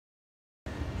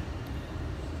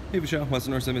Hey Vishal,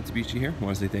 Western North Mitsubishi here. I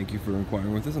want to say thank you for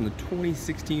inquiring with us on the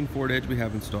 2016 Ford Edge we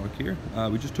have in stock here.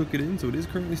 We just took it in, so it is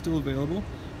currently still available.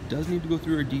 It does need to go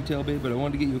through our detail bay, but I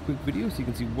wanted to get you a quick video so you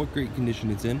can see what great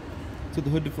condition it's in. So the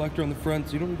hood deflector on the front,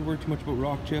 so you don't need to worry too much about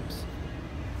rock chips.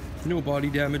 No body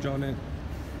damage on it.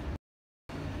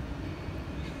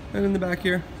 And in the back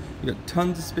here, you got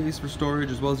tons of space for storage,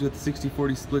 as well as you got the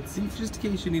 60/40 split seat, just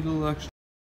in case you need a little extra.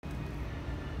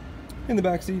 In the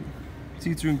back seat,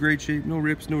 seats are in great shape, no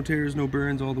rips, no tears, no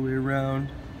burns all the way around.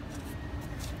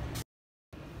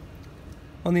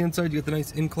 On the inside, you got the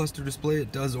nice in-cluster display.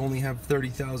 It does only have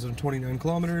 30,029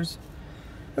 kilometers.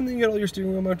 And then you got all your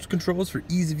steering wheel mounted controls for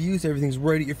ease of use. Everything's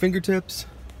right at your fingertips.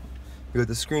 You got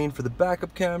the screen for the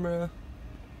backup camera.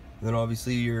 And then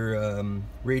obviously your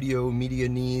radio, media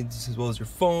needs, as well as your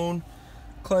phone.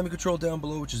 Climate control down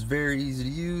below, which is very easy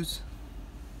to use.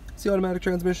 It's the automatic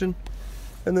transmission.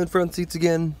 And then front seats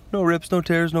again, no rips, no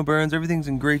tears, no burns. Everything's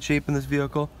in great shape in this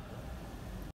vehicle.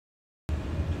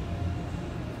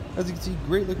 As you can see,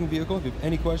 great looking vehicle. If you have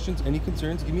any questions, any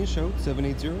concerns, give me a shout.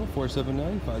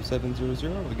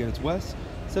 780-479-5700. Again, it's Wes,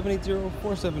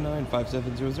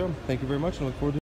 780-479-5700. Thank you very much, and I look forward to